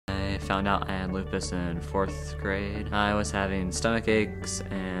found out I had lupus in 4th grade. I was having stomach aches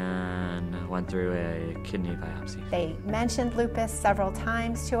and went through a kidney biopsy. They mentioned lupus several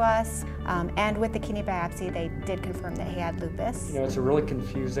times to us, and with the kidney biopsy, they did confirm that he had lupus. You know, it's a really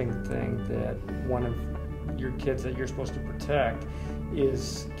confusing thing that one of your kids that you're supposed to protect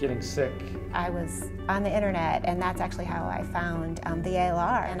is getting sick. I was on the internet, and that's actually how I found the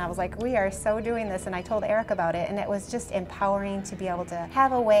ALR. And I was like, we are so doing this, and I told Eric about it, and it was just empowering to be able to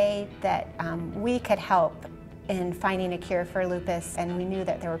have a way that we could help in finding a cure for lupus, and we knew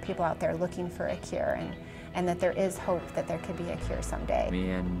that there were people out there looking for a cure, and that there is hope that there could be a cure someday. Me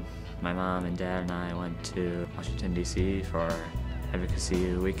and my mom and dad and I went to Washington, D.C. for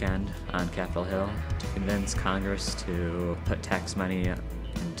Advocacy Weekend on Capitol Hill to convince Congress to put tax money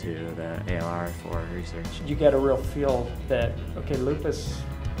into the ALR for research. You get a real feel that, okay, lupus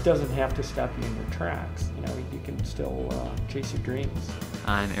doesn't have to stop you in your tracks. You know, you can still chase your dreams.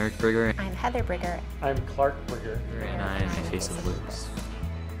 I'm Eric Brigger. I'm Heather Brigger. I'm Clark Brigger. And I'm Faces of Lupus.